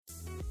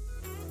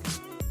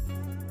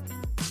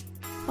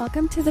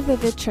Welcome to the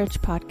Vivid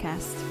Church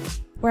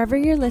podcast. Wherever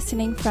you're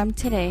listening from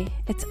today,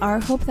 it's our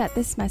hope that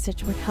this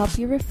message would help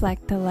you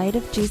reflect the light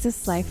of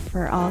Jesus' life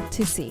for all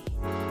to see.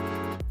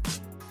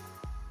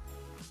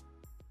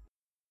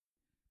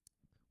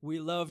 We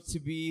love to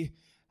be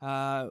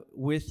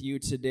with you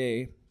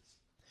today.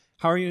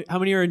 How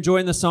many are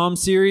enjoying the Psalm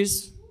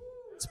series?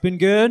 It's been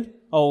good?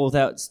 Oh,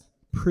 that's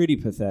pretty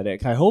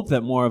pathetic. I hope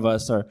that more of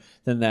us are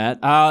than that.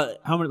 How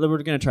many?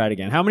 We're going to try it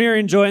again. How many are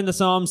enjoying the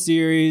Psalm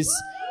series?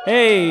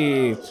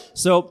 Hey,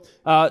 so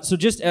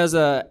just as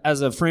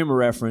a frame of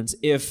reference,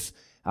 if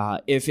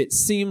it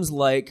seems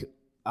like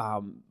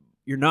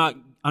you're not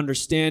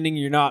understanding,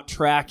 you're not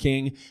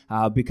tracking,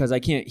 because I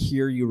can't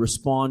hear you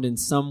respond in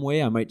some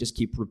way, I might just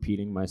keep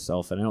repeating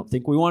myself, and I don't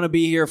think we want to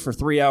be here for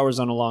 3 hours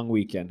on a long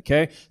weekend,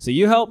 okay? So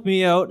you help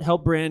me out,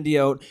 help Brandy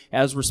out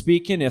as we're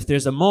speaking. If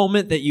there's a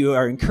moment that you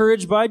are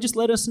encouraged by, just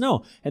let us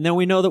know, and then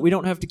we know that we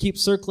don't have to keep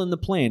circling the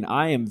plane.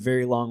 I am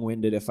very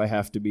long-winded if I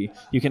have to be.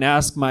 You can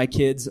ask my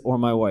kids or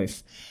my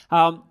wife.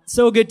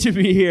 So good to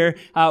be here.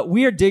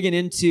 We are digging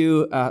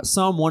into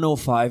Psalm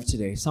 105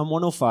 today. Psalm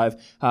 105.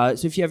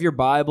 So if you have your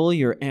Bible,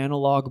 your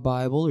analog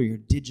Bible, or your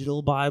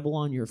digital Bible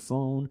on your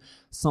phone,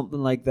 something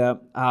like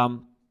that,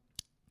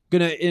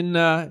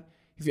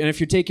 if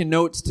you're taking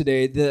notes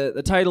today,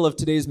 the title of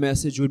today's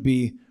message would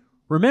be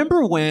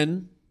 "Remember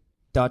When ...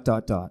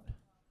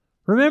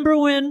 Remember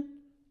when...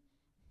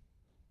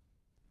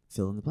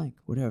 fill in the blank,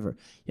 whatever.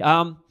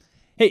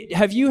 Hey,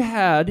 have you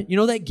had,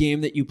 that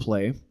game that you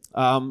play?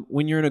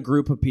 When you're in a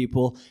group of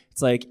people,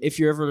 it's like, if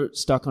you're ever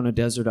stuck on a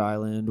desert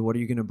island, what are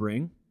you going to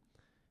bring?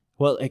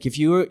 Well, like if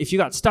you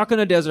got stuck on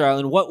a desert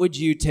island, what would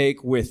you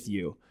take with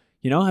you?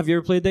 Have you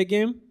ever played that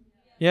game?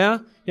 Yeah?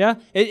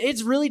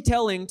 It's really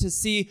telling to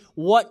see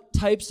what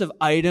types of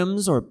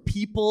items or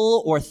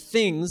people or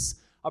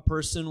things a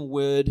person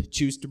would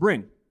choose to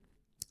bring,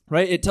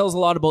 right? It tells a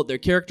lot about their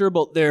character,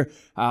 about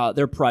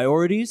their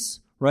priorities,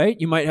 right?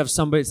 You might have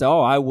somebody say,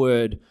 I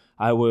would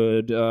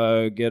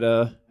get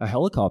a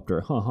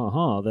helicopter.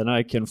 Then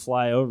I can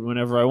fly over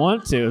whenever I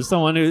want to.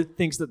 Someone who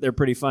thinks that they're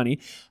pretty funny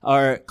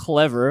or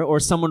clever. Or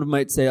someone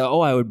might say,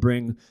 I would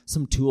bring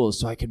some tools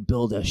so I could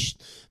build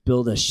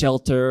a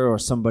shelter. Or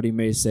somebody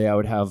may say I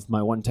would have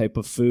my one type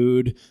of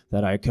food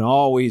that I can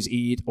always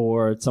eat.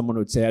 Or someone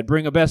would say I'd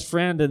bring a best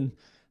friend. And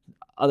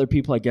other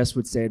people, I guess,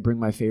 would say I'd bring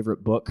my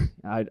favorite book.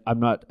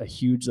 I'm not a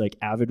huge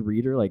avid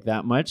reader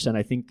that much. And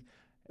I think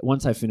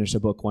once I finish a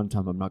book one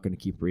time, I'm not going to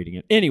keep reading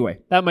it. Anyway,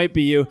 that might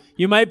be you.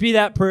 You might be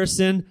that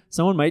person.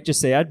 Someone might just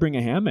say, I'd bring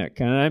a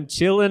hammock, and I'm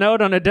chilling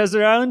out on a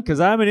desert island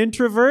because I'm an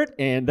introvert,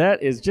 and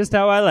that is just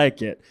how I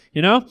like it,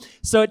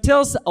 So it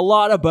tells a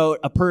lot about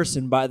a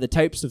person by the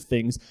types of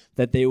things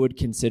that they would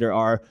consider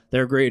are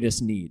their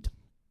greatest need.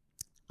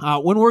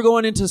 When we're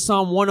going into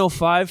Psalm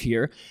 105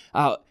 here,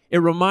 it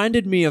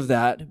reminded me of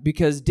that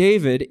because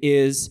David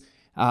is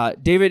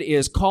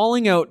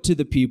calling out to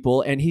the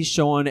people, and he's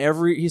kind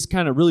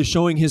of really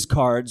showing his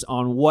cards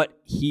on what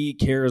he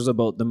cares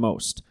about the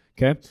most.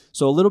 Okay,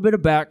 so a little bit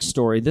of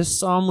backstory. This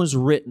psalm was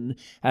written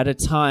at a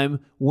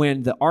time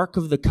when the Ark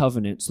of the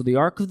Covenant. So the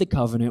Ark of the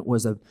Covenant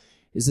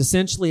is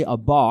essentially a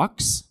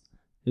box.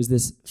 There's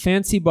this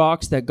fancy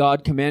box that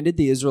God commanded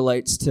the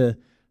Israelites to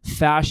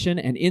fashion,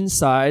 and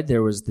inside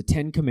there was the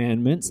 10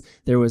 Commandments.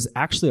 There was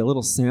actually a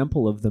little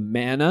sample of the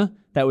manna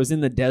that was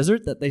in the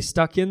desert that they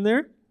stuck in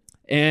there.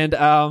 And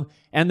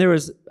there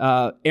was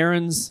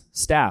Aaron's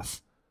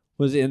staff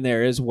was in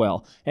there as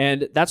well.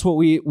 And that's what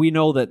we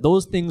know, that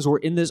those things were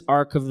in this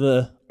Ark of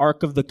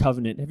the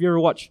Covenant. Have you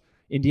ever watched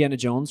Indiana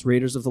Jones,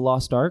 Raiders of the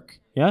Lost Ark?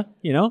 Yeah?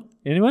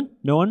 Anyone?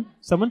 No one?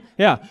 Someone?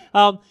 Yeah.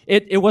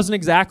 It wasn't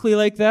exactly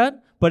like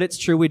that, but it's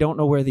true. We don't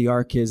know where the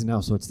Ark is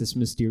now, so it's this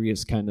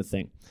mysterious kind of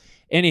thing.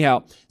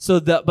 Anyhow,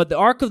 but the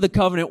Ark of the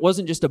Covenant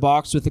wasn't just a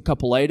box with a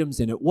couple items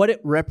in it. What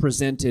it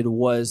represented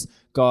was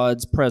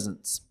God's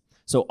presence.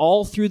 So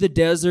all through the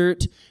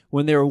desert,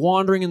 when they were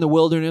wandering in the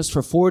wilderness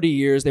for 40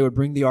 years, they would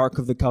bring the Ark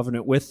of the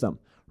Covenant with them,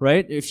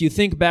 right? If you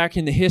think back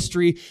in the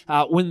history,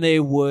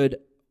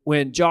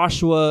 when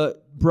Joshua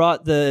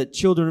brought the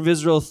children of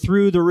Israel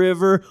through the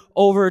river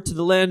over to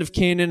the land of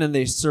Canaan, and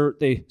they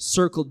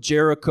circled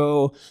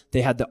Jericho,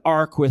 they had the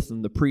Ark with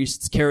them. The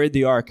priests carried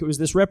the Ark. It was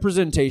this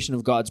representation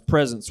of God's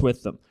presence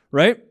with them,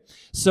 right?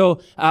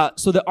 So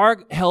the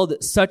Ark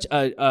held such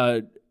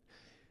a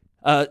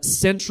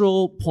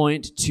central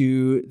point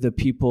to the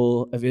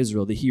people of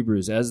Israel, the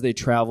Hebrews, as they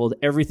traveled,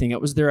 everything.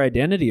 It was their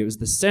identity. It was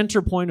the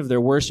center point of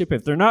their worship.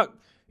 If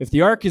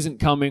the Ark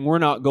isn't coming, we're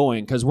not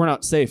going because we're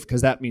not safe,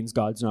 because that means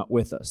God's not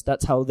with us.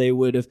 That's how they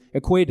would have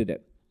equated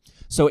it.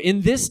 So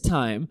in this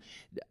time,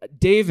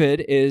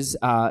 David is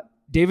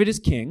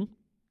king,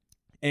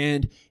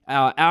 and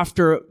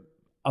after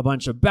a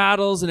bunch of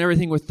battles and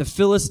everything with the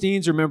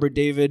Philistines. Remember,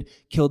 David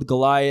killed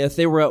Goliath.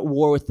 They were at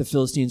war with the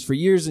Philistines for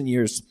years and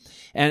years.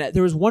 And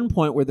there was one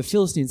point where the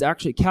Philistines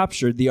actually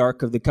captured the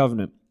Ark of the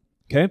Covenant.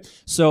 Okay,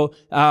 so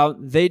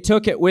they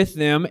took it with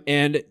them,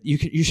 and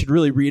you should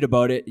really read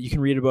about it. You can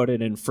read about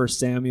it in 1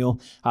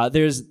 Samuel.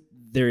 There's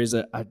there is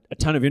a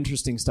ton of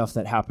interesting stuff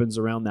that happens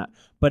around that.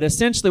 But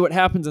essentially what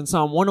happens in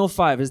Psalm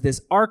 105 is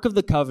this Ark of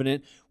the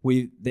Covenant.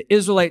 The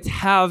Israelites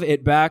have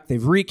it back.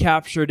 They've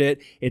recaptured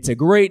it. It's a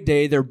great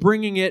day. They're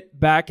bringing it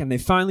back, and they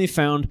finally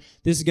found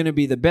this is going to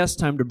be the best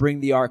time to bring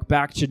the Ark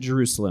back to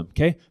Jerusalem,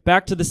 okay?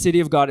 Back to the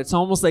city of God. It's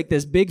almost like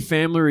this big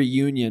family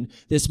reunion,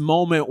 this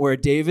moment where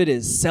David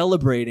is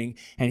celebrating,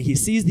 and he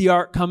sees the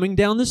Ark coming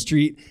down the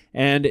street,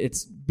 and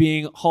it's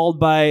being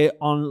hauled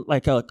on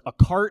like a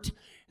cart,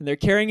 and they're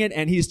carrying it,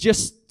 and he's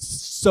just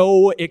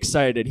so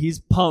excited. He's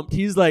pumped.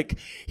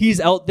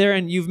 He's out there,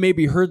 and you've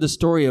maybe heard the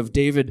story of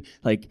David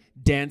like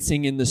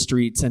dancing in the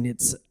streets, and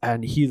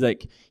he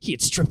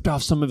had stripped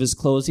off some of his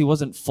clothes. He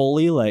wasn't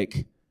fully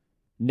like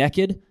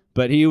naked,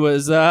 but he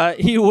was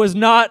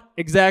not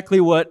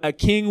exactly what a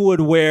king would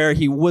wear.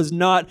 He was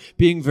not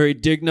being very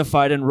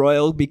dignified and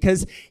royal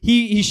because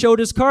he showed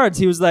his cards.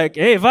 He was like,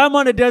 hey, if I'm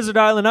on a desert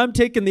island, I'm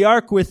taking the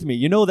Ark with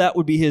me. That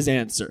would be his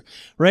answer,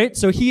 right?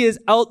 So he is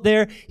out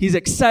there. He's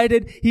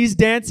excited. He's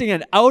dancing.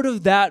 And out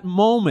of that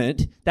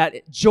moment,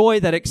 that joy,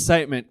 that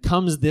excitement,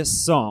 comes this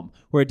psalm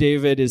where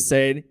David is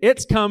saying,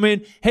 it's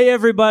coming. Hey,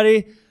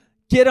 everybody,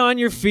 get on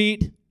your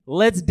feet.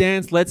 Let's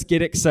dance. Let's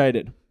get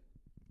excited.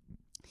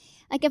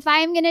 Like if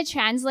I'm going to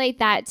translate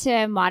that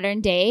to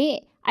modern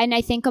day, and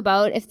I think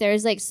about if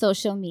there's like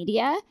social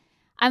media,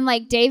 I'm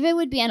like, David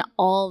would be on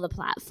all the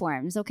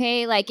platforms,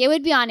 okay? Like it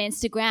would be on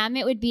Instagram.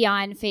 It would be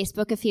on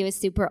Facebook if he was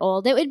super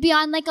old. It would be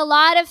on like a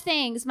lot of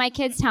things. My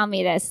kids tell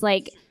me this,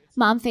 like,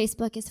 Mom,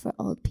 Facebook is for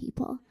old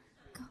people.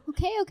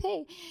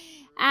 Okay.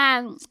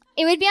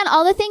 It would be on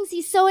all the things.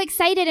 He's so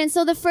excited. And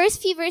so the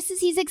first few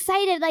verses, he's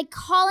excited, like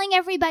calling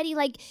everybody,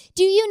 like,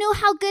 do you know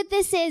how good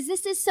this is?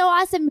 This is so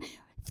awesome.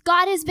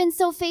 God has been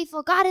so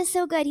faithful. God is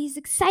so good. He's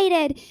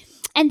excited.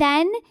 And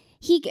then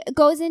he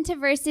goes into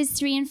verses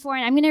 3 and 4,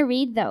 and I'm going to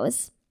read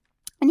those.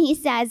 And he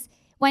says,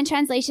 one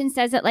translation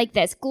says it like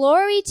this: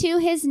 glory to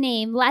his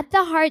name. Let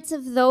the hearts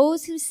of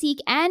those who seek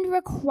and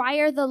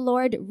require the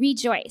Lord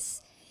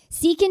rejoice.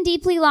 Seek and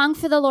deeply long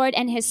for the Lord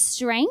and his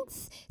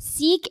strength.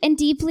 Seek and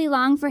deeply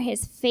long for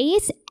his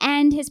face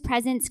and his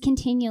presence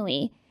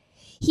continually.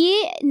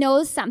 He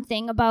knows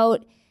something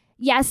about,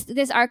 yes,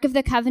 this Ark of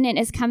the Covenant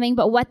is coming,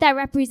 but what that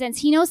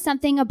represents, he knows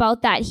something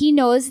about that. He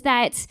knows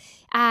that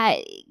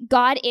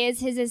God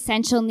is his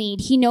essential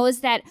need. He knows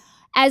that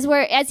as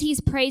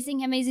he's praising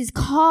him, as he's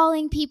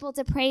calling people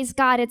to praise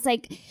God, it's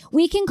like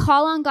we can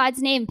call on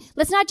God's name.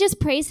 Let's not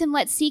just praise him,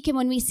 let's seek him.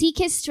 When we seek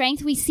his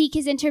strength, we seek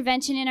his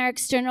intervention in our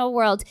external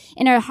world,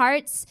 in our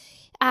hearts,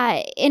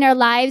 in our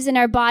lives, in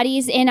our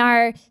bodies, in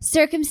our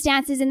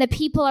circumstances, in the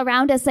people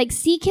around us. Like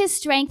seek his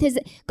strength,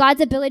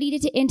 God's ability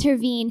to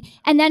intervene,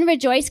 and then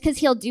rejoice because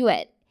he'll do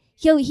it.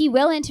 He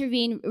will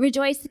intervene.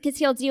 Rejoice because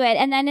he'll do it.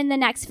 And then in the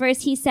next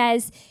verse, he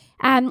says,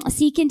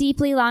 seek and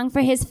deeply long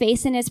for his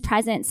face and his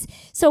presence.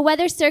 So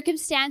whether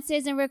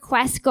circumstances and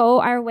requests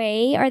go our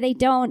way or they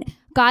don't,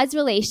 God's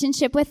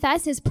relationship with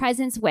us, his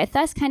presence with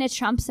us kind of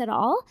trumps it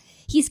all.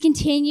 He's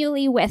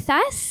continually with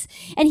us,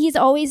 and he's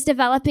always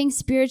developing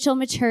spiritual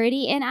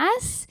maturity in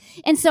us.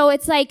 And so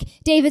it's like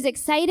David's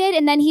excited,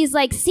 and then he's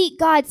like, seek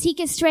God, seek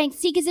his strength,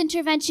 seek his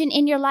intervention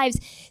in your lives,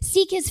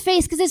 seek his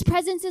face because his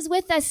presence is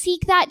with us.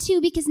 Seek that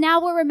too, because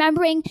now we're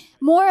remembering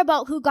more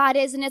about who God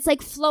is, and it's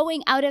like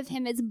flowing out of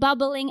him. It's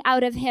bubbling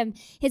out of him.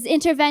 His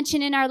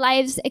intervention in our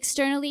lives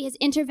externally, his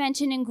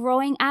intervention in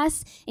growing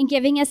us and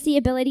giving us the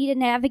ability to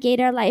navigate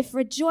our life.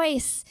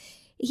 Rejoice.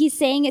 He's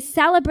saying,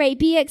 celebrate,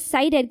 be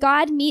excited.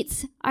 God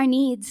meets our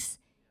needs.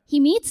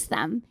 He meets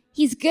them.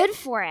 He's good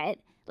for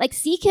it. Like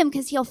seek him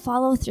because he'll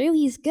follow through.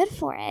 He's good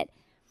for it.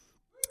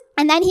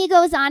 And then he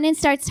goes on and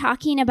starts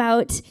talking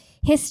about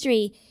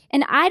history.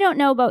 And I don't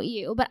know about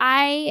you, but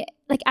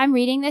I'm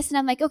reading this and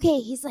I'm like, okay,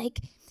 he's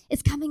like,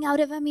 it's coming out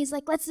of him. He's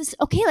like, let's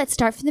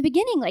start from the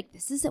beginning. Like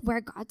this is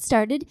where God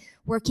started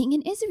working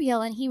in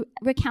Israel. And he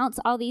recounts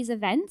all these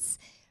events.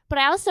 But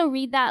I also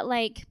read that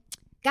like,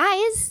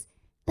 guys,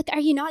 like,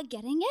 are you not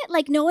getting it?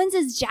 Like, no one's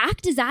as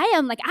jacked as I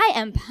am. Like, I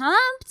am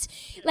pumped.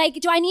 Like,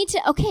 do I need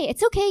to? Okay,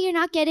 it's okay. You're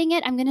not getting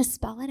it. I'm going to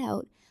spell it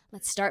out.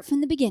 Let's start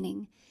from the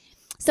beginning.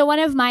 So one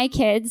of my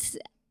kids,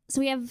 so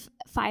we have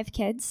 5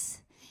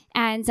 kids,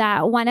 and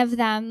one of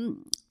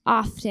them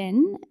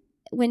often,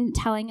 when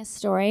telling a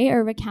story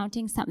or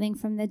recounting something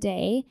from the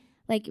day,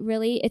 like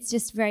really, it's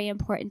just very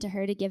important to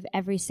her to give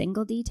every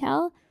single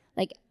detail,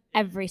 like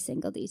every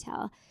single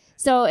detail.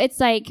 So it's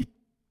like,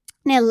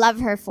 and I love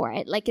her for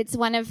it. Like it's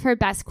one of her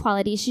best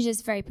qualities. She's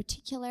just very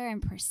particular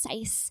and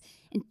precise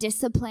and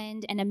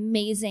disciplined and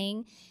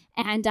amazing.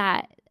 And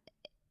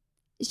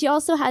she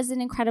also has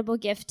an incredible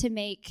gift to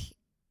make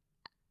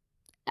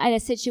a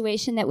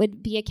situation that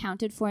would be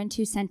accounted for in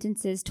 2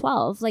 sentences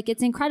 12. Like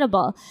it's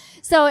incredible.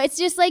 So it's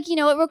just like,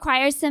 it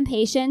requires some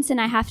patience,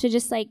 and I have to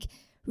just like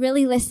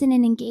really listen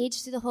and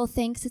engage through the whole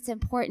thing because it's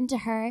important to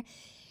her.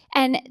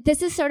 And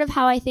this is sort of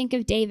how I think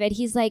of David.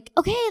 He's like,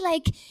 okay,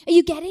 like, are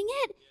you getting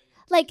it?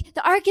 Like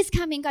the ark is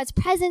coming. God's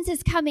presence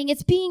is coming.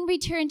 It's being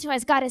returned to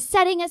us. God is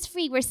setting us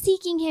free. We're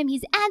seeking him.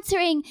 He's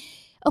answering.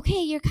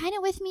 okay, you're kind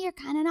of with me, you're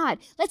kind of not.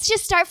 Let's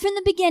just start from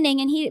the beginning.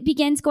 And he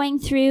begins going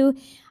through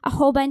a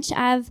whole bunch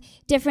of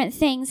different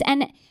things.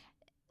 And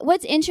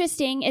what's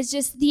interesting is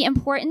just the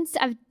importance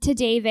to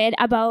David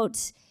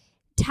about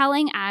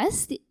telling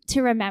us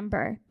to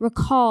remember,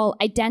 recall,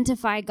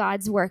 identify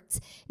God's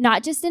works,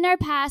 not just in our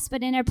past,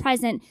 but in our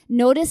present.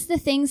 Notice the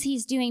things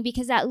he's doing,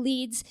 because that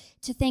leads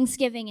to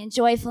thanksgiving and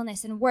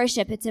joyfulness and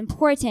worship. It's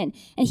important.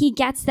 And he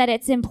gets that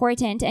it's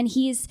important, and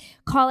he's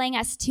calling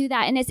us to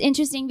that. And it's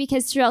interesting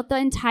because throughout the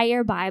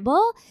entire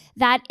Bible,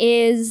 that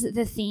is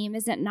the theme,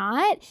 is it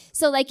not?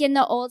 So like in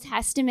the Old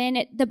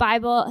Testament, the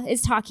Bible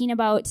is talking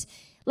about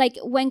like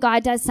when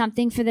God does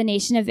something for the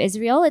nation of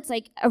Israel, it's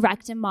like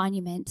erect a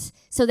monument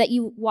so that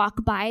you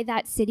walk by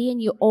that city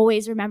and you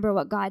always remember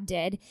what God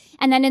did.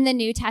 And then in the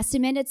New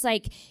Testament, it's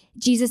like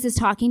Jesus is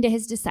talking to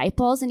his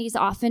disciples and he's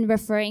often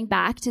referring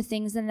back to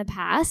things in the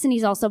past. And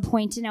he's also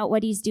pointing out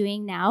what he's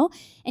doing now.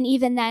 And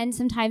even then,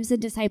 sometimes the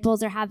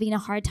disciples are having a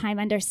hard time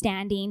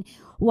understanding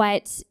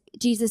what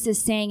Jesus is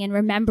saying and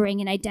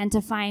remembering and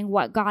identifying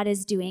what God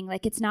is doing.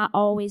 Like it's not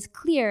always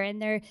clear in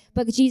there,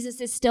 but Jesus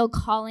is still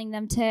calling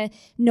them to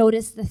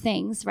notice the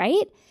things,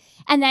 right?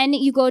 And then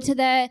you go to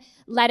the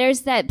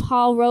letters that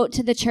Paul wrote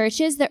to the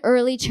churches, the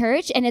early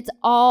church, and it's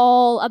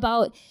all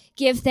about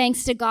give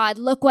thanks to God.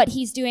 Look what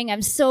he's doing.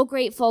 I'm so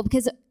grateful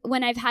because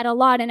when I've had a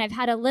lot and I've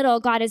had a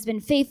little, God has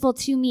been faithful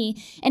to me.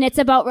 And it's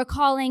about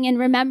recalling and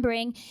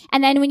remembering.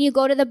 And then when you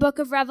go to the book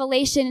of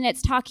Revelation and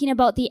it's talking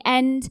about the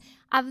end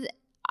of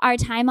our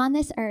time on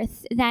this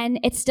earth, then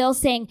it's still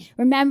saying,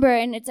 remember,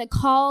 and it's a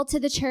call to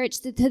the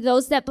church, to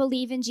those that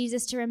believe in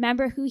Jesus, to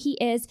remember who he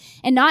is,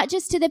 and not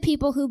just to the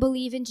people who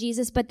believe in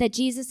Jesus, but that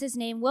Jesus'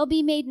 name will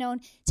be made known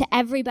to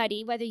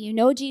everybody, whether you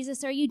know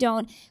Jesus or you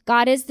don't.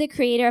 God is the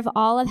creator of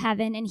all of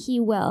heaven, and he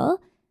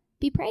will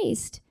be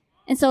praised.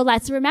 And so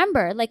let's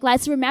remember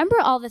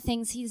all the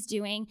things he's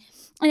doing.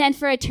 And then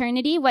for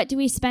eternity, what do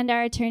we spend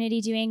our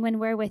eternity doing when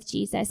we're with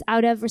Jesus?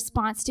 Out of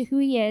response to who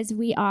he is,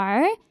 we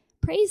are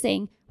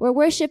praising, we're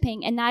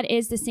worshiping, and that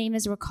is the same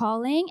as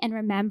recalling and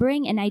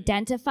remembering and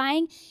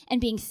identifying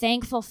and being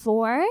thankful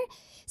for.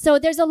 So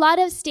there's a lot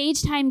of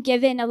stage time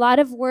given, a lot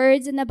of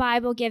words in the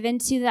Bible given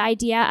to the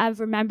idea of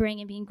remembering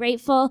and being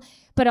grateful,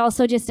 but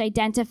also just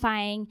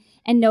identifying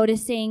and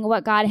noticing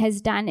what God has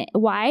done.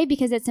 Why?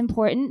 Because it's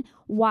important.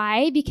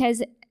 Why?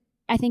 Because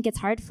I think it's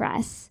hard for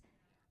us.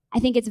 I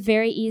think it's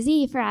very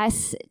easy for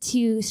us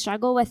to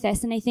struggle with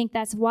this, and I think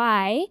that's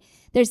why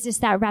there's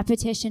just that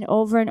repetition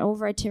over and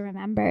over to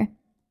remember.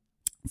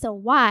 So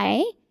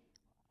why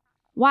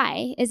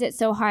is it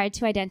so hard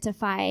to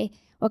identify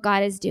what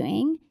God is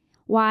doing?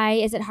 Why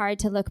is it hard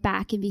to look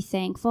back and be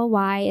thankful?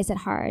 Why is it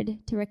hard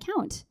to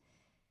recount?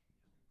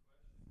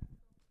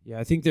 Yeah,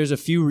 I think there's a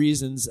few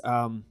reasons.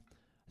 Why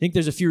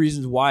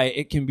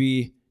it can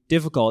be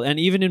difficult. And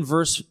even in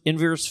verse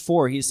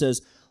 4, he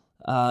says,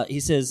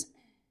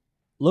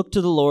 look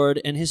to the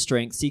Lord and his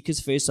strength, seek his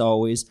face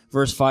always.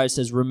 Verse 5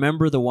 says,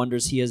 remember the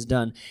wonders he has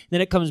done. Then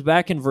it comes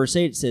back in verse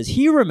 8, it says,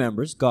 he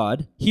remembers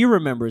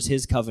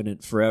his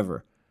covenant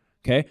forever.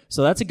 Okay,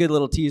 so that's a good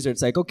little teaser.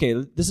 It's like, okay,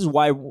 this is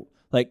why,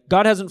 like,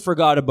 God hasn't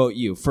forgot about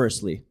you,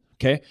 firstly.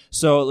 Okay,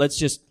 so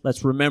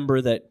let's remember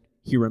that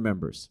he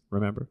remembers.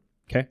 Remember?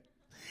 Okay.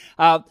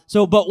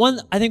 But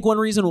one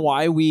reason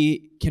why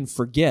we can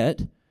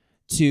forget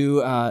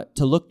to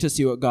look to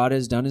see what God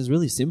has done is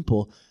really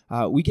simple.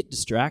 We get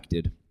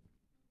distracted.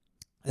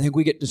 I think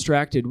we get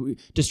distracted.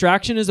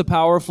 Distraction is a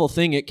powerful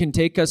thing. It can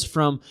take us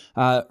from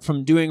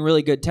doing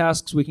really good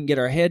tasks. We can get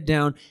our head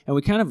down, and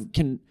we kind of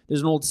can.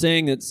 There's an old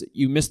saying that's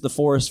you miss the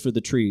forest for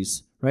the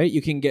trees, right?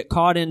 You can get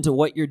caught into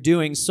what you're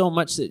doing so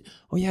much that,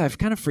 oh yeah, I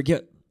kind of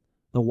forget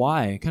the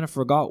why. I kind of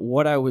forgot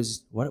what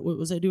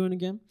was I doing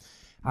again?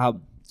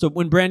 So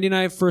when Brandy and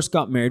I first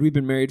got married, we've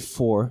been married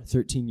for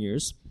 13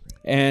 years,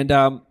 and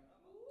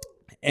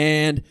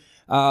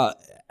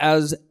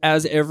as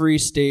every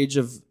stage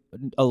of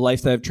a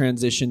life that I've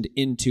transitioned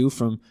into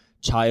from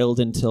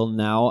child until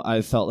now,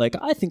 I've felt like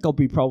I think I'll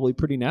be probably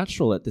pretty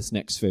natural at this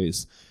next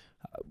phase,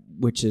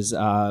 which is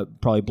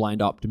probably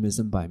blind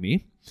optimism by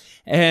me.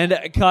 And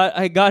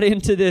I got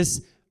into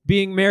this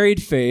being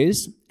married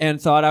phase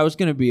and thought I was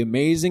going to be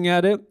amazing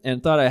at it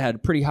and thought I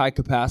had pretty high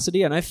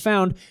capacity. And I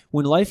found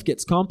when life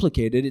gets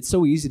complicated, it's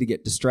so easy to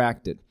get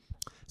distracted.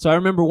 So I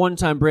remember one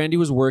time Brandy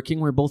was working.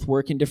 We were both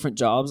working different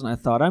jobs, and I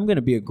thought I'm going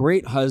to be a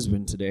great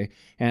husband today.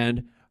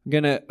 And I'm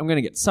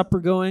gonna get supper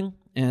going,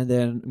 and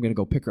then I'm gonna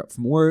go pick her up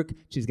from work.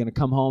 She's gonna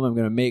come home. I'm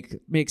gonna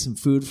make some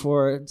food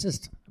for her. I'm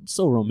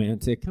so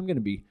romantic. I'm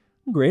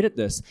great at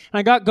this. And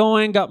I got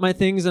going, got my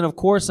things, and of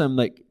course I'm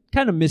like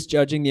kind of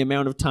misjudging the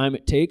amount of time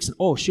it takes. And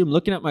oh shoot, I'm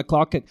looking at my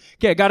clock.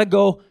 Okay, I gotta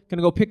go.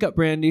 Gonna go pick up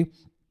Brandy.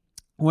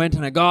 Went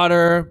and I got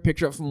her, picked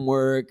her up from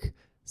work.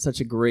 Such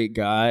a great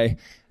guy.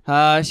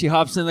 She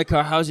hops in the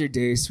car. How's your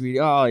day,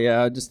 sweetie? Oh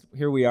yeah, just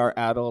here we are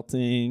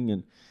adulting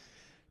and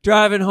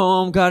driving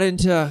home, got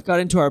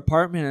into our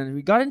apartment, and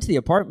we got into the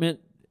apartment,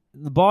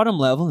 the bottom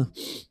level.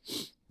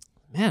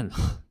 Man,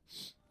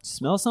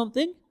 smell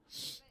something?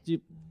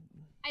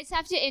 I I just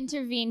have to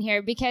intervene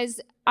here because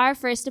our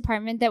first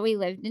apartment that we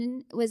lived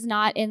in was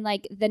not in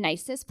like the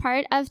nicest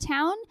part of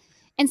town.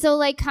 And so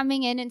like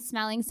coming in and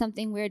smelling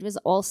something weird was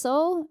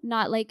also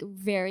not like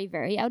very,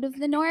 very out of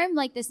the norm.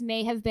 Like this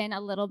may have been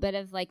a little bit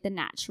of like the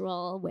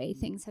natural way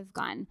things have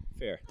gone.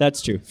 Fair.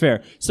 That's true.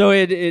 Fair. So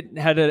it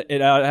had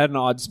an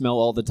odd smell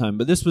all the time,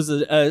 but this was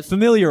a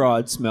familiar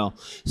odd smell.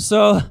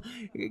 So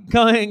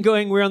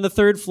going, we're on the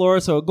third floor,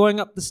 so going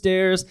up the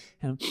stairs,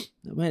 and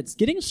man, it's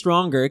getting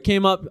stronger. It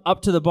came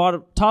up to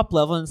the top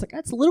level, and it's like,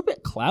 it's a little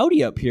bit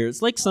cloudy up here.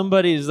 It's like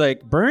somebody's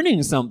like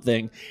burning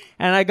something.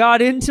 And I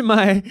got into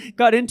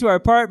our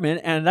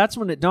apartment, and that's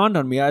when it dawned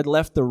on me I'd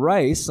left the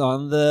rice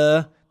on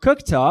the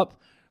cooktop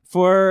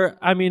for,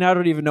 I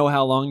don't even know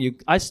how long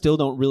I still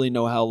don't really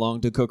know how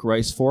long to cook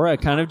rice for. I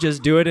kind of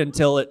just do it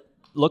until it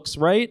looks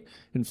right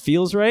and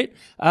feels right.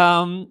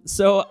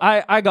 So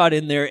I got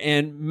in there,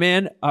 and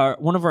man,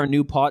 one of our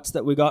new pots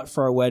that we got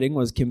for our wedding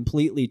was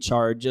completely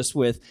charred just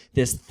with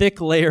this thick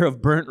layer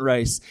of burnt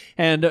rice.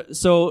 And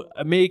so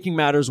making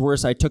matters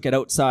worse, I took it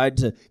outside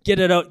to get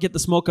the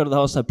smoke out of the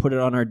house. I put it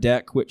on our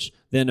deck, which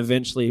then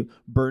eventually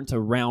burnt a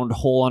round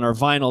hole on our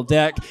vinyl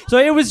deck. So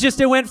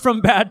it went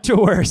from bad to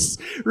worse,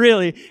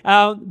 really.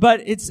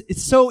 But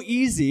it's so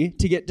easy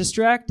to get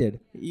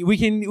distracted. We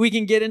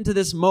can get into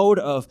this mode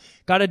of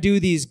gotta do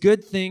these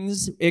good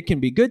things. It can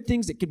be good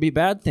things, it can be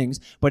bad things.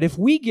 But if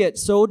we get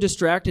so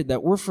distracted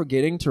that we're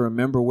forgetting to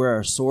remember where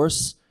our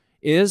source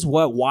is,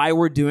 why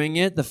we're doing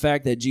it, the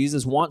fact that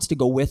Jesus wants to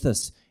go with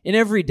us in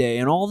every day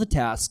and all the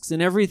tasks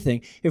and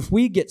everything, if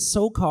we get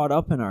so caught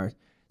up in our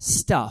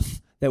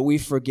stuff that we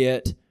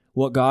forget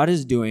what God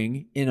is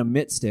doing in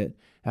amidst it,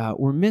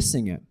 we're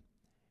missing it.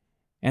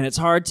 And it's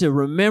hard to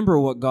remember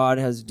what God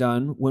has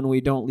done when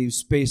we don't leave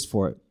space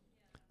for it,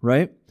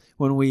 right?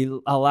 When we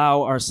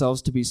allow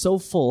ourselves to be so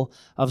full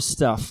of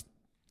stuff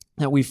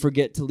that we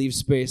forget to leave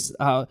space.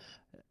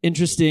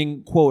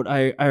 Interesting quote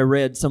I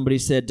read, somebody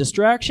said,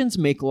 distractions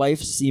make life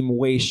seem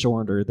way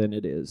shorter than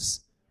it is.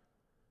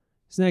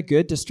 Isn't that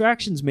good?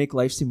 Distractions make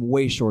life seem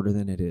way shorter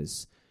than it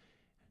is.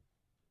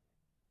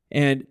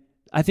 And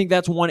I think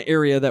that's one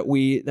area that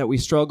we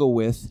struggle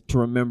with, to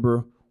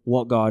remember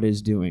what God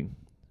is doing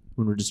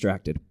when we're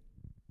distracted.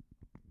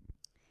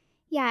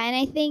 Yeah, and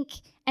I think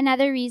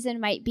another reason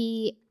might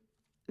be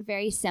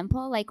very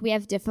simple. Like we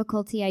have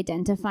difficulty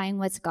identifying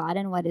what's God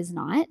and what is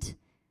not.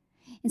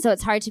 And so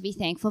it's hard to be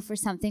thankful for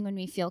something when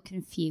we feel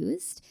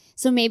confused.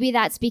 So maybe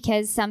that's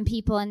because some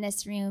people in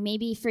this room,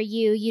 maybe for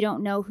you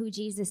don't know who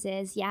Jesus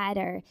is yet,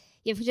 or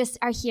you just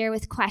are here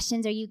with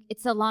questions, or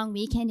it's a long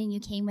weekend and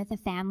you came with a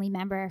family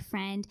member or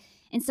friend.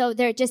 And so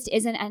there just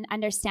isn't an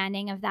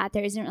understanding of that.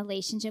 There isn't a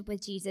relationship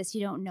with Jesus.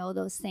 You don't know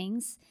those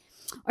things.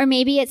 Or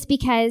maybe it's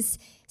because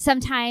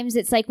sometimes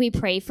it's like we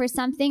pray for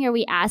something or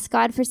we ask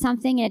God for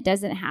something and it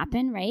doesn't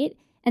happen, right?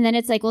 And then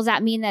it's like, well, does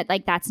that mean that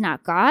like that's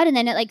not God? And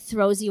then it like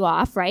throws you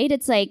off, right?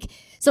 It's like,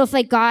 so if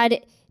like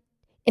God,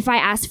 if I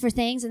ask for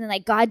things and then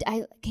like God,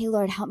 okay,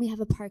 Lord, help me have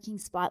a parking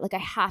spot. Like I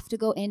have to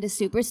go into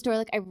Superstore.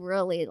 Like I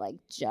really like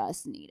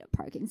just need a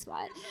parking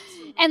spot.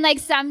 And like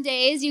some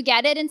days you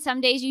get it and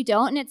some days you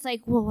don't. And it's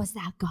like, well, was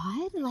that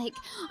God? Like,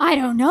 I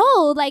don't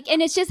know. Like,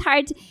 and it's just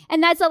hard.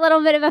 And that's a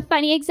little bit of a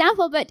funny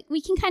example, but we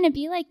can kind of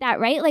be like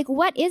that, right? Like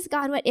what is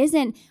God? What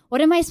isn't?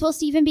 What am I supposed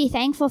to even be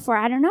thankful for?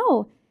 I don't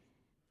know.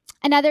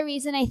 Another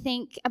reason I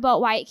think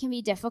about why it can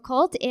be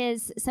difficult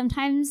is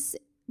sometimes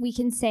we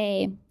can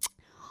say,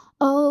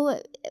 oh,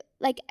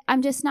 like,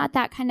 I'm just not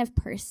that kind of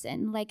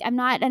person. Like, I'm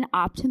not an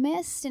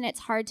optimist, and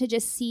it's hard to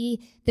just see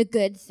the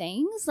good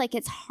things. Like,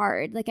 it's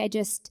hard. Like, I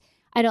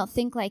don't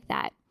think like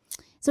that.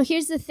 So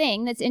here's the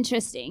thing that's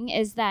interesting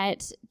is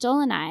that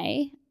Joel and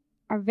I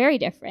are very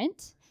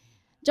different.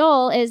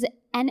 Joel is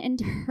an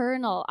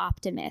internal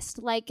optimist.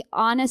 Like,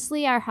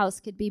 honestly, our house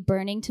could be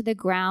burning to the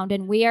ground,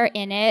 and we are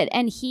in it,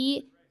 and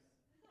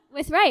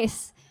with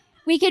rice.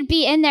 We could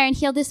be in there and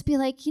he'll just be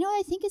like,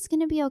 I think it's going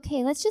to be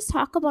okay. Let's just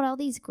talk about all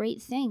these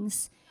great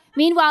things.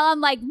 Meanwhile,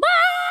 I'm like, like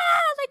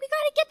we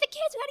got to get the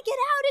kids. We got to get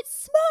out.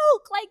 It's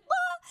smoke. Like,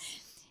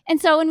 And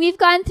so when we've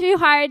gone through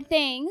hard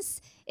things,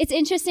 it's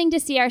interesting to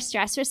see our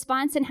stress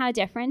response and how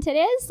different it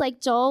is.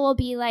 Like Joel will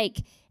be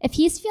like, if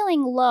he's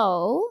feeling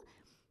low,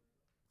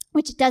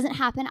 which doesn't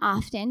happen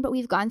often, but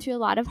we've gone through a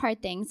lot of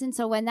hard things. And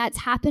so when that's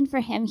happened for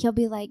him, he'll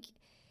be like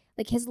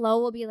his low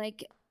will be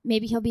like,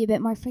 maybe he'll be a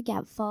bit more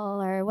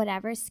forgetful or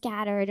whatever,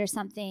 scattered or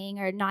something,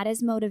 or not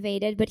as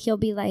motivated, but he'll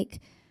be like,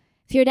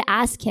 if you were to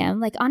ask him,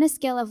 like on a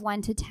scale of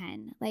 1 to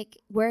 10, like,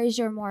 where is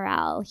your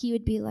morale? He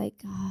would be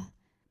like,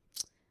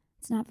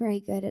 it's not very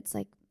good. It's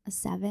like a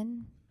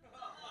 7.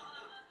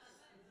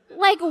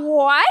 Like,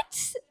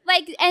 what?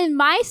 Like, and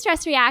my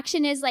stress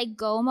reaction is like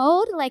go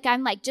mode. Like,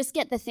 I'm like, just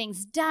get the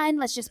things done.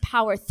 Let's just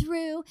power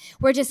through.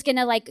 We're just going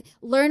to like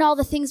learn all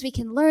the things we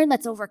can learn.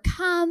 Let's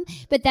overcome.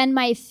 But then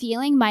my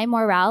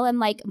morale, I'm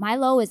like, my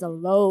low is a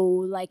low.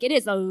 Like, it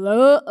is a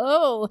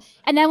low.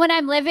 And then when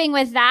I'm living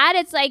with that,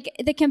 it's like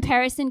the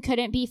comparison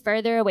couldn't be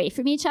further away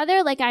from each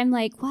other. Like, I'm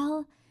like,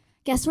 well,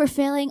 guess we're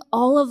failing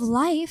all of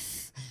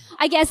life.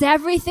 I guess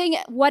everything,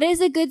 what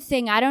is a good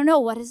thing? I don't know.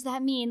 What does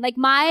that mean? Like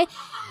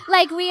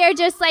we are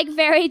just like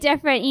very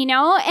different, you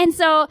know? And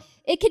so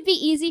it could be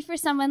easy for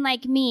someone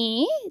like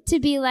me to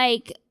be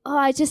like,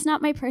 oh, it's just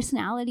not my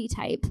personality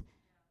type.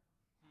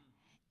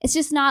 It's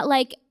just not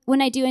like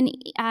when I do an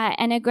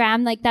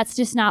Enneagram, like that's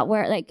just not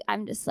where, like,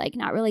 I'm just like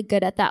not really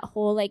good at that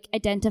whole like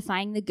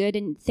identifying the good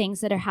in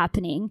things that are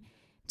happening.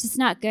 Just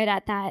not good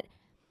at that.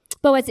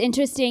 But what's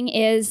interesting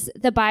is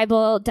the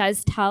Bible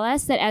does tell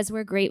us that as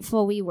we're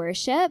grateful, we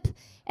worship.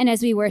 And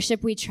as we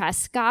worship, we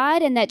trust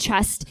God. And that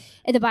trust,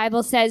 the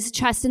Bible says,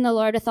 trust in the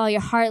Lord with all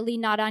your heart, lean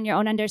not on your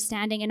own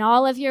understanding. In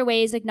all of your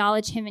ways,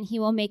 acknowledge him and he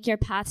will make your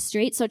path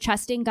straight. So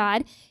trusting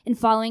God and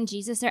following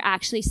Jesus are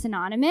actually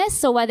synonymous.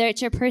 So whether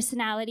it's your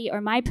personality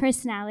or my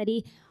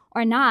personality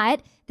or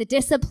not, the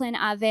discipline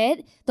of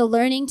it, the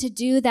learning to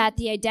do that,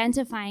 the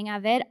identifying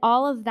of it,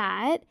 all of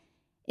that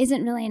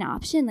isn't really an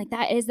option. Like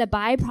that is the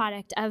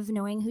byproduct of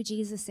knowing who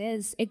Jesus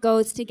is. It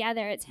goes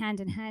together. It's hand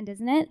in hand,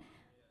 isn't it?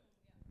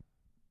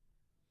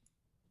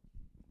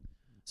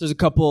 So there's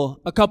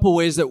a couple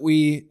ways that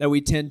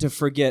we tend to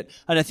forget,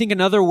 and I think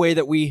another way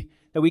that we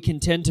can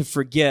tend to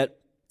forget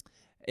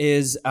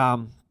is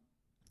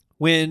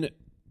when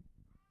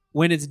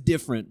it's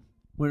different,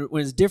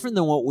 when it's different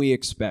than what we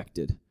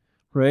expected,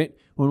 right?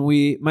 When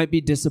we might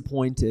be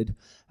disappointed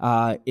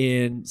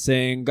in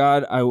saying,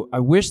 God, I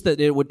wish that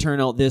it would turn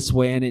out this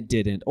way and it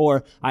didn't,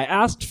 or I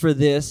asked for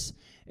this.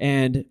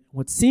 And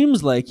what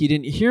seems like you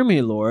didn't hear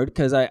me, Lord,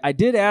 because I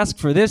did ask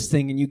for this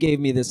thing and you gave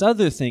me this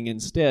other thing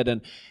instead.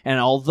 And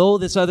although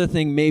this other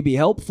thing may be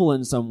helpful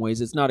in some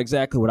ways, it's not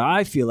exactly what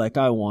I feel like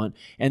I want.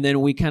 And then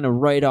we kind of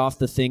write off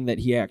the thing that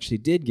he actually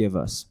did give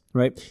us,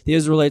 right? The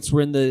Israelites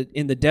were in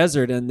the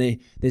desert and they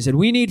said,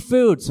 we need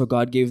food. So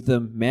God gave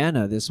them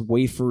manna, this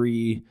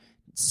wafery,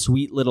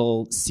 sweet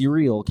little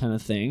cereal kind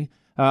of thing.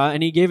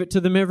 And he gave it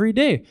to them every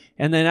day.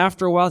 And then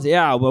after a while,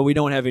 we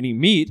don't have any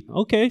meat.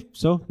 Okay,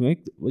 so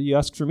you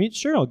ask for meat?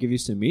 Sure, I'll give you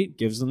some meat.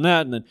 Gives them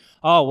that. And then,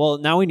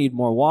 now we need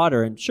more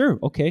water. And sure,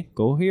 okay,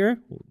 go here.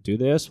 We'll do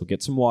this. We'll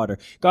get some water.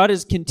 God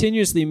is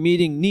continuously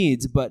meeting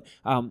needs, but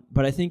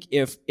I think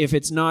if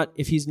he's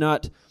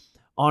not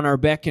on our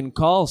beck and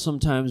call,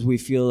 sometimes we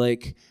feel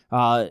like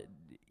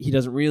he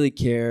doesn't really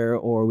care,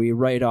 or we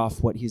write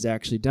off what he's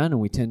actually done, and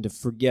we tend to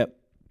forget.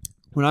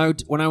 When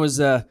I was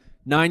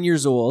 9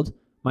 years old,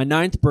 my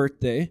 9th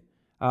birthday,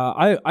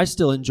 I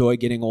still enjoy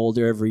getting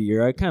older every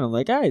year. I kind of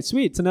like, all right,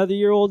 sweet, it's another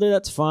year older.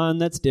 That's fun.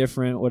 That's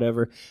different,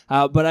 whatever.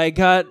 But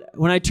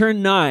when I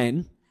turned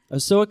 9, I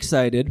was so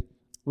excited.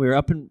 We're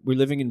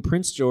living in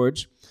Prince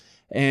George,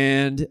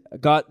 and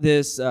got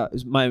this. It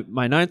was my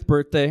 9th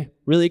birthday.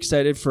 Really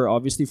excited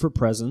obviously for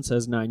presents,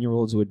 as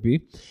 9-year-olds would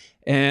be.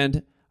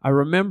 And I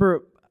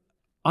remember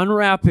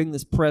unwrapping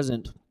this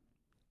present,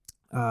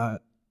 and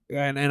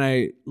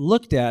I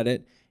looked at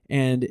it.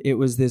 And it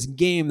was this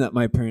game that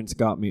my parents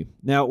got me.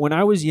 Now, when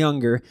I was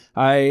younger,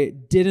 I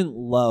didn't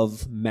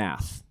love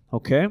math,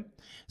 okay?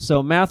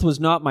 So math was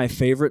not my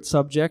favorite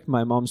subject.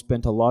 My mom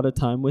spent a lot of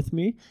time with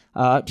me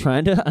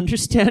trying to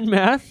understand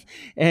math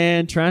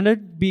and trying to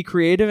be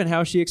creative in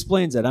how she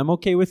explains it. I'm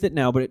okay with it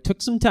now, but it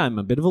took some time. I'm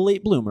a bit of a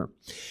late bloomer.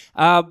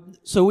 But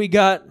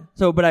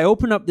I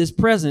opened up this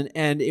present,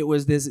 and it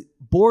was this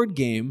board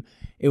game.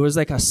 It was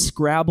like a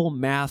Scrabble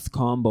math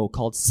combo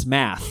called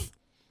Smath.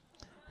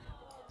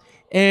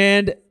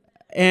 And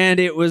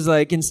it was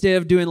like, instead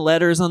of doing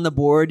letters on the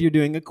board, you're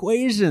doing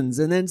equations.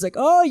 And then it's like,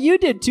 oh, you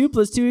did 2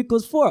 + 2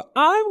 = 4.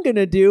 I'm going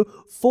to do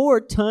 4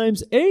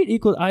 × 8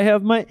 equals,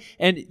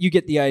 and you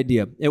get the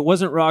idea. It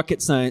wasn't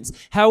rocket science.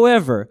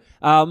 However,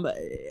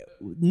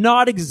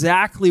 not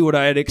exactly what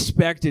I had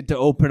expected to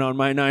open on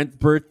my 9th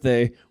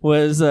birthday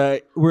was,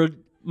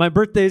 my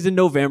birthday's in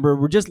November.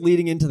 We're just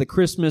leading into the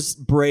Christmas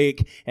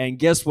break. And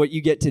guess what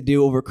you get to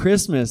do over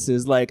Christmas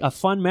is like a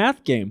fun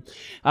math game.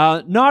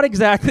 Not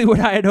exactly what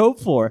I had hoped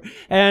for.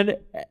 And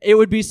it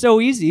would be so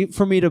easy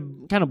for me to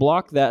kind of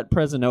block that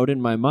present out in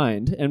my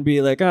mind and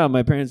be like,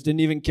 my parents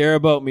didn't even care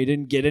about me,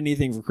 didn't get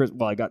anything for Christmas.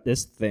 Well, I got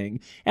this thing.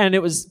 And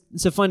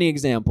it's a funny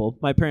example.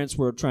 My parents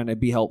were trying to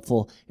be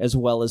helpful as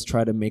well as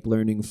try to make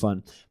learning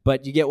fun.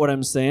 But you get what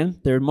I'm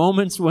saying? There are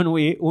moments when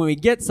we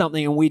get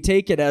something and we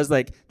take it as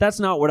like, that's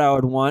not what I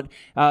would want.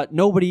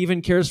 Nobody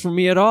even cares for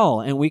me at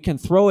all. And we can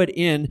throw it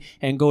in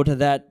and go to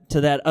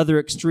that other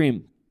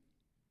extreme.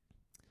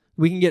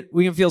 We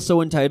can feel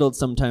so entitled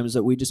sometimes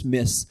that we just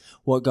miss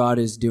what God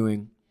is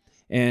doing.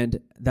 And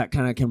that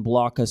kind of can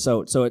block us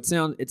out. So it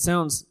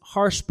sounds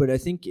harsh, but I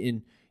think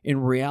in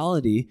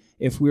reality,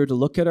 if we were to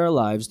look at our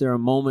lives, there are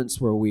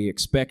moments where we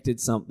expected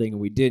something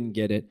and we didn't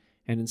get it.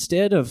 And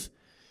instead of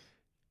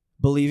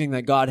believing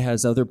that God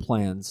has other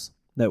plans,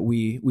 that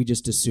we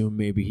just assume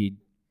maybe he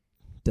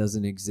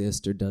doesn't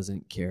exist or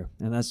doesn't care.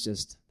 And that's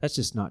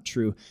just not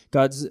true.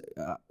 God's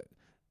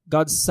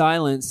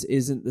silence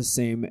isn't the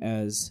same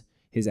as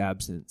his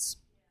absence.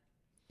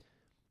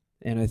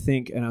 And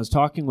I was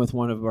talking with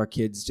one of our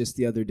kids just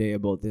the other day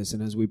about this,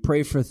 and as we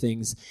pray for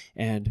things,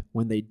 and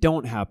when they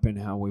don't happen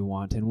how we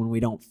want, and when we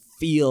don't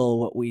feel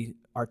what we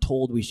are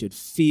told we should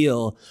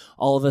feel,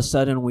 all of a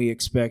sudden we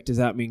expect, does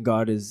that mean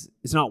God is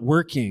not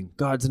working?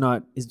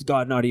 Is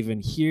God not even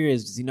here?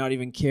 Does he not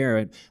even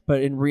care?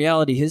 But in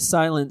reality, his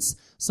silence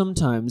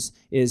sometimes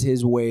is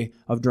his way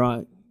of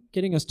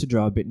getting us to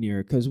draw a bit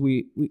nearer, because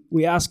we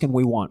ask and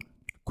we want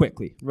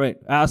quickly, right?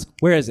 Ask,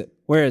 where is it?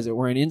 Where is it?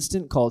 We're an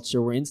instant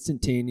culture. We're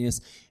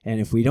instantaneous. And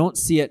if we don't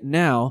see it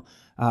now,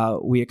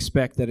 we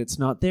expect that it's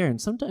not there.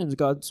 And sometimes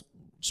God's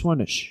just want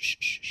to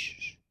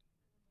shh.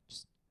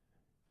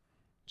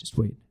 Just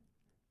wait.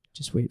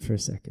 Just wait for a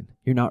second.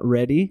 You're not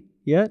ready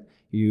yet.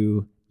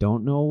 You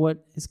don't know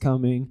what is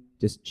coming.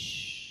 Just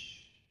shh.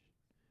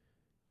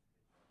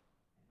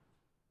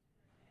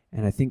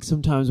 And I think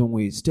sometimes when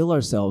we still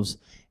ourselves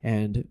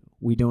and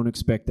we don't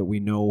expect that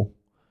we know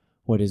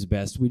what is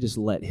best, we just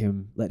let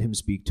him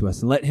speak to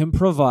us and let him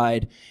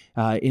provide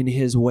in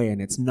his way.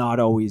 And it's not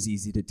always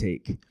easy to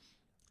take.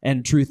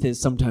 And truth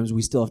is, sometimes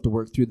we still have to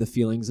work through the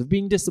feelings of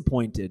being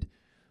disappointed.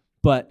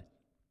 But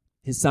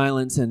his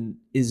silence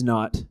is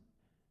not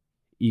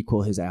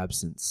equal his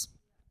absence.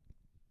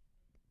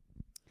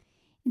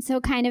 And so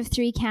kind of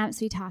 3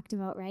 camps we talked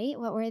about, right?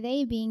 What were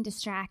they? Being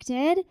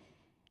distracted,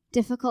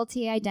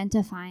 difficulty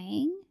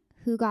identifying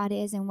who God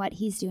is and what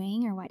he's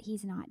doing or what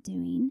he's not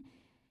doing.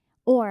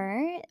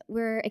 Or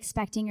we're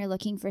expecting or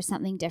looking for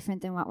something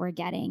different than what we're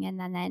getting. And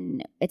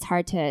then it's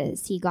hard to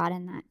see God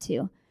in that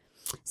too.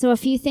 So a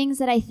few things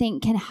that I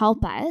think can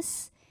help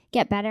us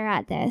get better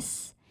at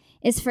this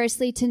is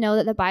firstly to know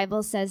that the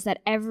Bible says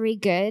that every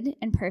good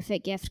and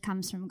perfect gift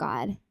comes from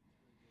God.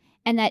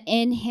 And that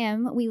in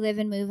him we live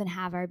and move and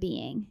have our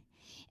being.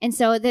 And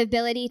so the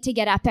ability to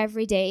get up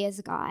every day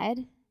is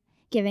God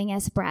giving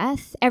us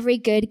breath. Every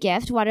good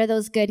gift. What are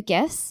those good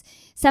gifts?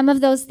 Some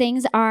of those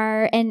things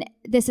are, and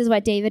this is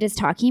what David is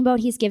talking about.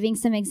 He's giving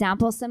some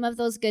examples. Some of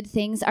those good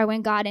things are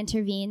when God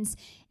intervenes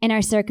in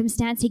our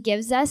circumstance. He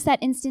gives us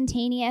that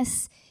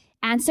instantaneous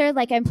answer,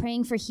 like I'm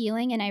praying for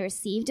healing and I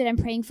received it. I'm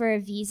praying for a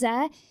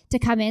visa to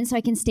come in so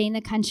I can stay in the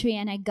country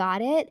and I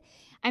got it.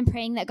 I'm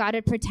praying that God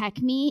would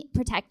protect me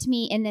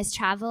in this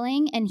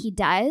traveling, and he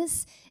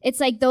does. It's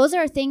like those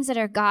are things that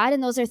are God,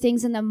 and those are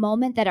things in the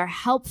moment that are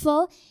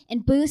helpful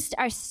and boost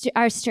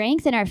our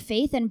strength and our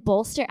faith and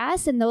bolster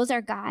us, and those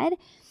are God.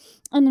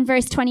 And in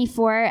verse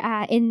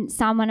 24 in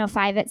Psalm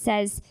 105, it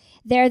says,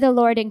 "There the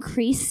Lord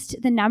increased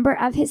the number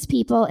of his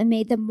people and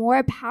made them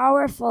more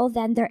powerful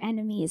than their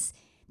enemies."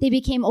 They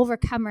became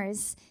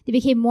overcomers. They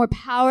became more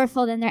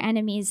powerful than their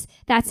enemies.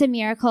 That's a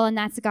miracle, and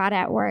that's God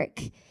at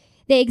work.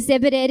 They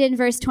exhibited in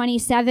verse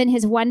 27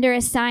 his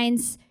wondrous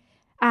signs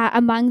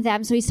among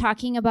them. So he's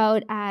talking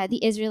about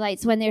the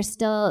Israelites when they're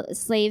still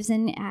slaves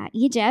in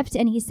Egypt.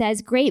 And he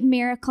says, great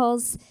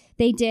miracles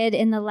they did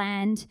in the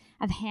land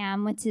of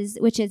Ham, which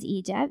is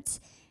Egypt.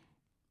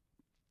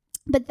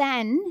 But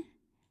then,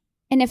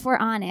 and if we're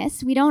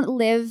honest, we don't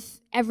live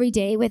every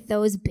day with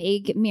those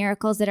big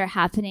miracles that are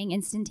happening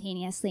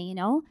instantaneously, you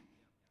know?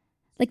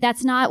 Like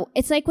that's not,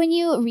 it's like when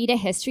you read a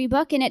history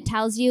book and it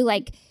tells you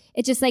like,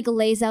 it just like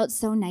lays out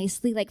so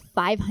nicely, like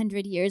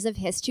 500 years of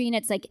history. And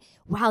it's like,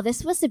 wow,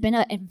 this must have been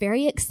a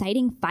very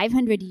exciting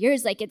 500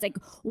 years. Like it's like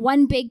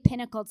one big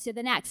pinnacle to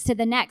the next,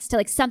 to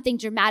like something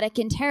dramatic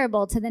and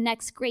terrible, to the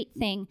next great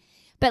thing.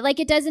 But like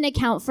it doesn't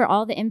account for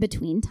all the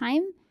in-between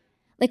time.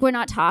 Like we're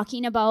not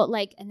talking about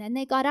like, and then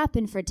they got up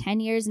and for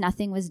 10 years,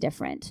 nothing was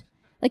different.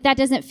 Like that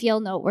doesn't feel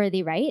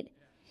noteworthy, right?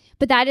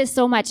 But that is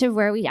so much of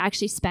where we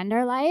actually spend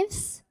our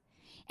lives.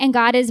 And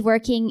God is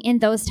working in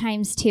those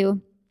times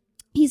too.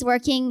 He's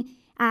working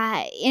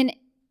in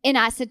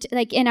us,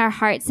 like in our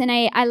hearts. And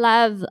I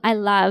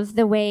love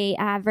the way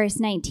verse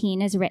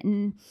 19 is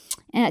written.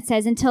 And it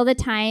says, until the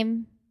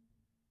time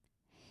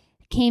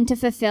came to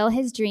fulfill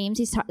his dreams.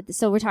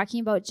 So we're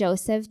talking about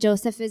Joseph.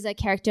 Joseph is a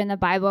character in the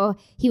Bible.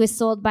 He was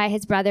sold by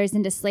his brothers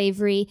into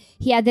slavery.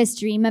 He had this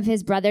dream of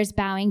his brothers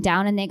bowing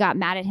down, and they got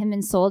mad at him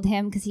and sold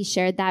him because he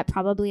shared that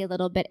probably a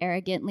little bit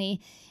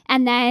arrogantly.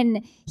 And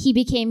then he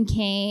became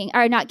king,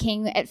 or not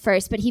king at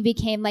first, but he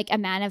became like a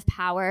man of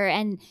power.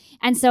 And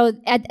so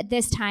at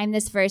this time,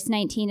 this verse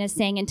 19 is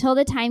saying, until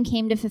the time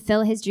came to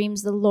fulfill his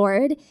dreams, the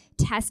Lord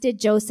tested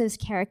Joseph's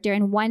character.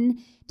 And one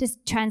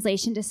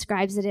translation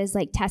describes it as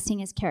like testing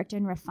his character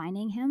and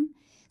refining him.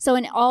 So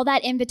in all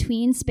that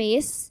in-between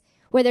space,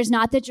 where there's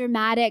not the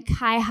dramatic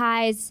high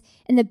highs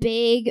and the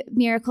big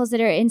miracles that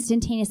are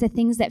instantaneous, the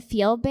things that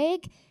feel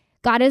big,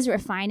 God is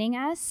refining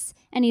us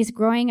and he's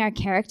growing our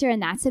character,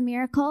 and that's a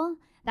miracle.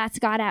 That's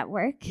God at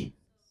work.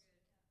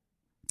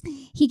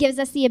 He gives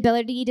us the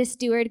ability to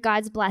steward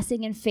God's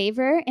blessing and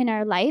favor in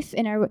our life,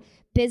 in our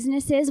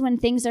businesses when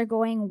things are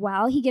going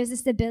well. He gives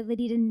us the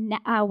ability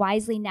to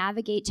wisely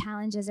navigate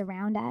challenges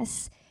around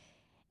us.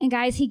 And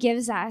guys, he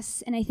gives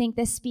us, and I think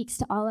this speaks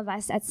to all of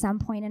us at some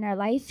point in our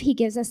life, he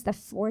gives us the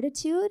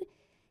fortitude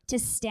to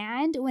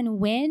stand when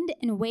wind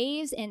and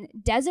waves and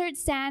desert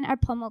sand are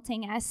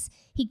pummeling us.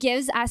 He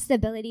gives us the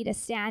ability to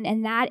stand,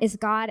 and that is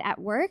God at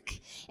work.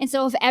 And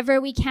so if ever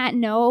we can't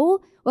know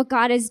what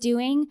God is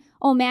doing,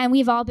 oh man,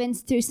 we've all been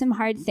through some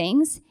hard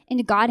things,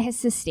 and God has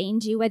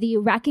sustained you. Whether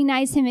you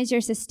recognize him as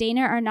your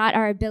sustainer or not,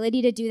 our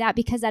ability to do that,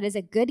 because that is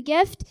a good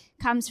gift,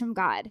 comes from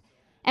God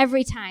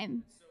every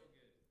time.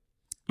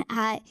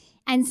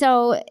 And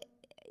so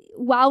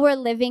while we're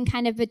living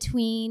kind of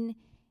between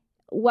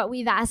what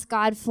we've asked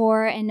God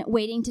for and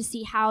waiting to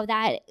see how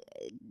that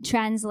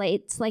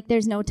translates, like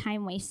there's no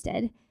time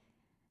wasted.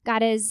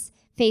 God is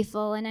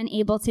faithful and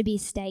unable to be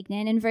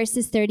stagnant. In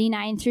verses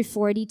 39 through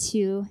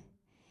 42,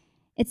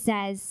 it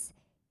says,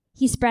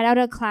 he spread out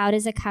a cloud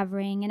as a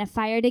covering and a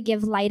fire to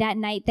give light at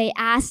night. They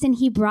asked, and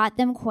he brought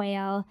them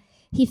quail.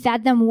 He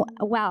fed them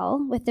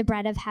well with the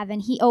bread of heaven.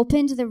 He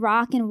opened the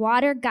rock, and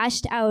water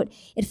gushed out.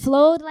 It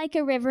flowed like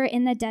a river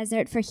in the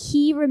desert, for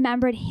he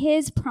remembered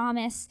his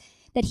promise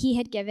that he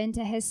had given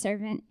to his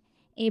servant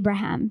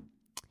Abraham.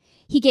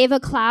 He gave a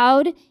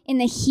cloud in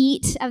the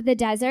heat of the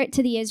desert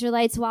to the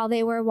Israelites while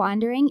they were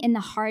wandering in the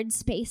hard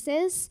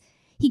spaces.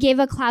 He gave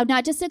a cloud,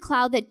 not just a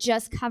cloud that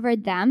just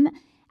covered them.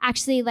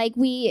 Actually, like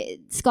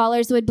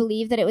scholars would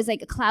believe that it was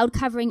like a cloud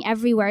covering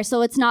everywhere.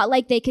 So it's not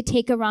like they could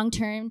take a wrong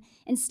turn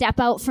and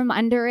step out from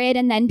under it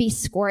and then be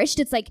scorched.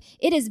 It's like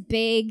it is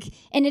big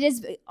and it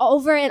is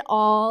over it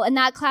all. And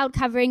that cloud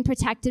covering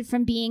protected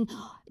from being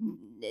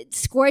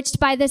scorched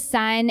by the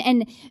sun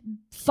and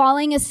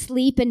falling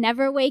asleep and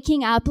never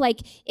waking up. Like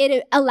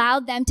it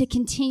allowed them to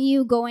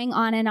continue going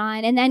on.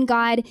 And then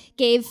God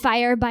gave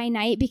fire by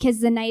night,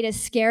 because the night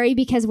is scary,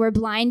 because we're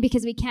blind,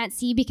 because we can't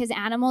see, because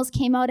animals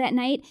came out at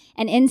night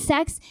and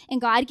insects. And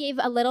God gave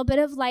a little bit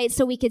of light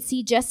so we could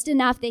see just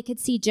enough. They could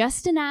see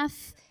just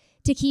enough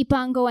to keep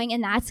on going.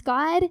 And that's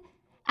God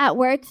at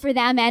work for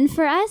them and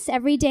for us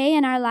every day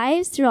in our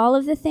lives through all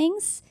of the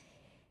things.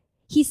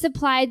 He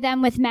supplied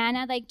them with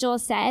manna, like Joel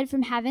said,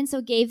 from heaven, so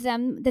gave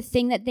them the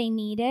thing that they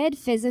needed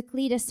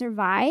physically to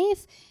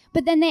survive.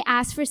 But then they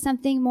asked for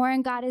something more,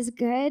 and God is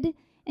good.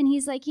 And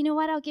he's like, you know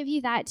what? I'll give you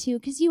that too,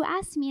 because you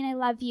asked me and I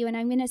love you, and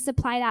I'm going to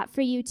supply that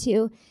for you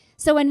too.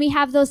 So when we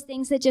have those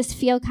things that just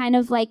feel kind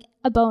of like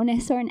a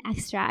bonus or an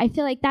extra, I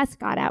feel like that's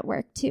God at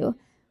work too.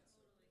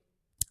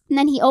 And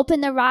then he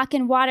opened the rock,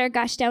 and water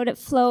gushed out. It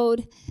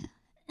flowed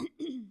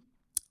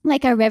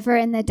like a river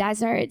in the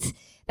desert.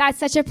 That's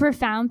such a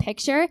profound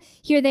picture.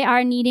 Here they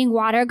are needing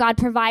water. God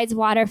provides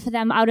water for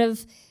them out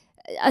of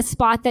a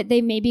spot that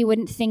they maybe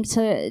wouldn't think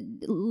to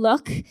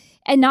look.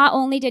 And not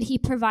only did he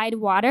provide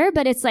water,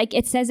 but it's like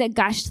it says it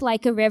gushed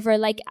like a river.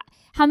 Like,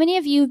 how many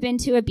of you have been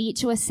to a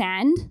beach with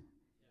sand?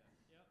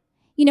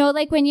 You know,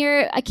 like when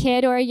you're a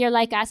kid or you're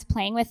like us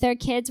playing with their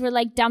kids, we're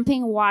like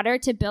dumping water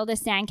to build a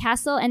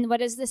sandcastle. And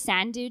what does the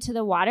sand do to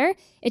the water?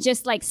 It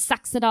just like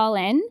sucks it all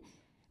in.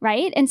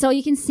 Right? And so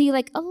you can see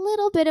like a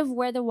little bit of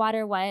where the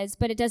water was,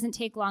 but it doesn't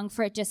take long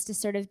for it just to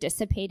sort of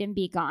dissipate and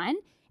be gone.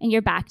 And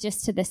you're back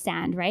just to the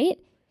sand, right?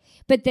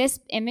 But this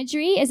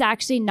imagery is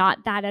actually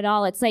not that at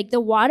all. It's like the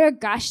water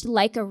gushed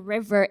like a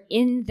river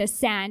in the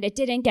sand. It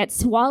didn't get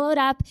swallowed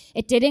up.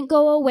 It didn't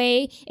go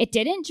away. It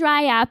didn't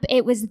dry up.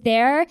 It was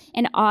there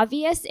and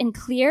obvious and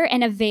clear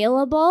and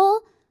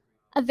available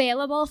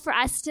for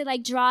us to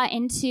like draw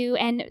into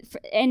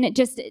and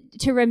just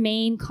to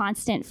remain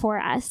constant for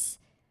us.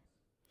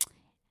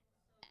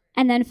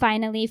 And then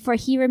finally, for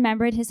he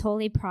remembered his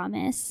holy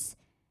promise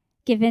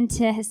given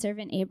to his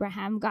servant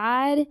Abraham.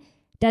 God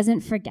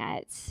doesn't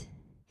forget.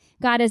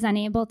 God is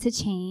unable to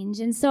change.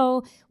 And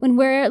so when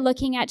we're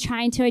looking at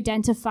trying to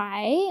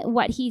identify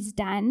what he's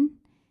done,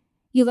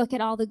 you look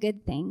at all the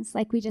good things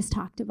like we just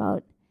talked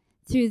about,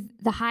 through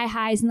the high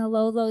highs and the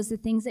low lows, the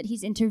things that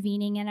he's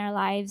intervening in our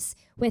lives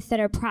with that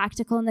are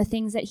practical and the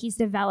things that he's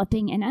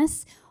developing in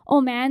us. Oh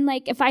man,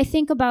 like if I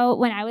think about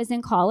when I was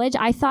in college,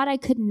 I thought I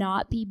could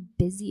not be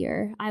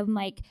busier. I'm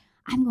like,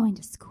 I'm going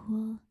to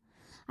school.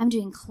 I'm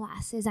doing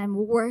classes. I'm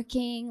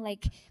working,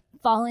 like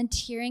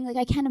volunteering. Like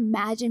I can't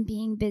imagine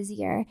being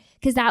busier,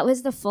 because that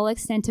was the full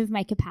extent of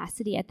my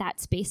capacity at that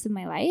space of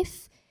my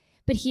life.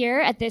 But here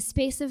at this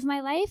space of my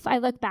life, I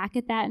look back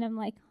at that and I'm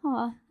like,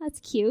 oh,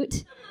 that's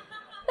cute.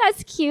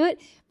 That's cute.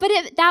 But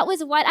that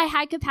was what I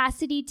had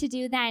capacity to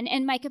do then.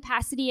 And my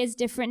capacity is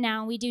different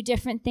now. We do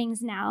different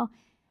things now.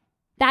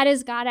 That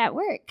is God at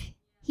work.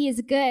 He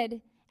is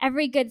good.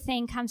 Every good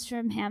thing comes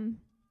from him.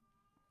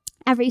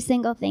 Every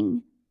single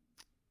thing.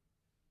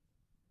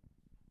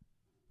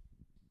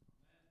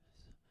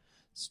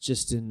 It's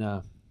just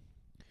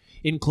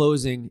in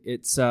closing,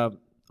 it's I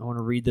want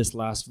to read this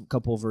last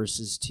couple of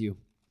verses to you.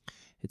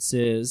 It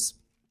says,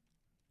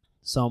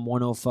 Psalm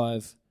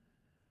 105,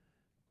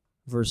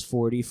 verse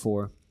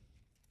 44.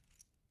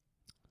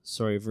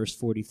 Verse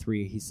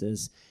 43. He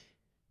says,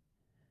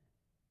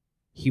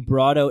 he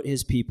brought out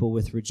his people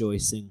with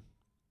rejoicing,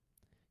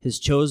 his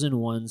chosen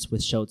ones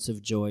with shouts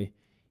of joy.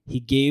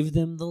 He gave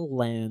them the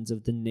lands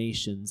of the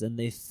nations, and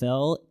they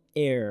fell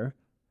heir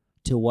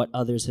to what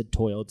others had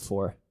toiled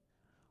for,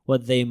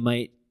 that they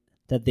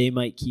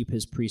might keep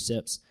his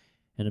precepts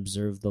and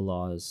observe the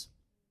laws.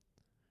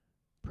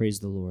 Praise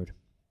the Lord.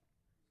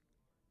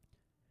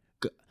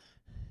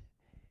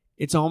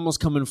 It's almost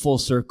coming full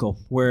circle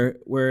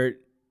where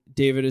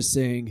David is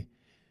saying,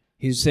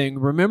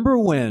 remember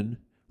when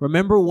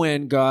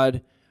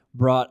God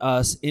brought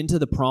us into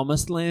the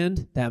promised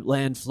land, that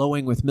land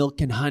flowing with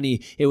milk and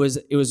honey. It was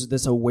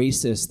this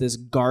oasis, this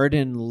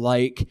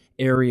garden-like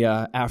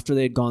area after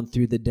they'd gone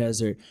through the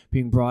desert,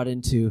 being brought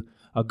into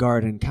a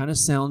garden. Kind of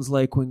sounds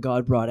like when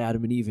God brought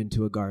Adam and Eve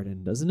into a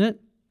garden, doesn't it?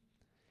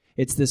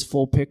 It's this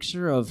full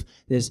picture of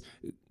this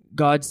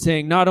God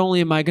saying, not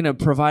only am I going to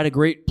provide a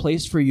great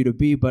place for you to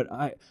be, but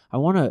I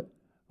want to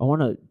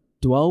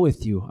dwell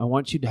with you. I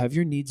want you to have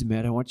your needs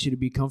met. I want you to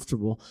be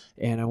comfortable,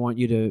 and I want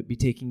you to be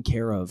taken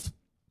care of.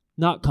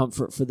 Not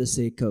comfort for the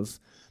sake of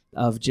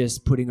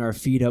just putting our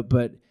feet up,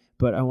 but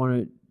I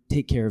want to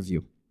take care of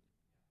you.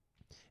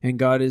 And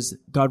God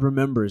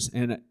remembers,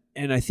 and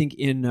I think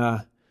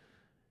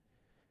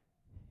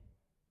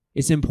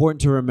it's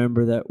important to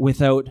remember that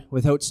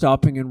without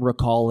stopping and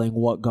recalling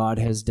what God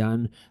has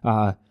done,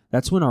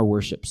 that's when our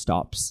worship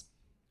stops.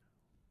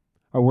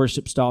 Our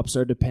worship stops,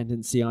 our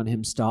dependency on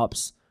Him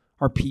stops,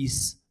 our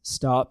peace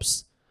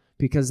stops,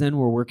 because then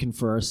we're working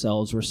for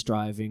ourselves, we're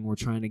striving, we're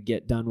trying to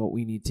get done what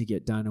we need to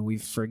get done, and we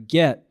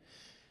forget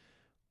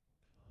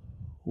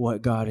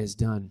what God has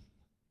done.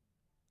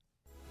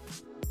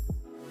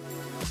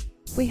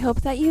 We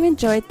hope that you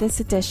enjoyed this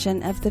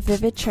edition of the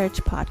Vivid Church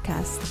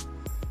podcast.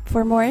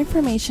 For more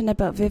information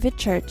about Vivid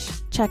Church,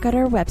 check out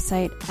our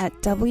website at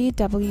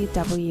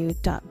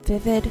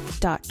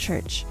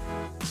www.vivid.church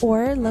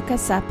or look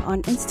us up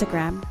on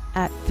Instagram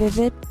at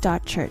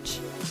vivid.church.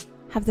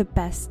 Have the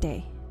best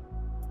day.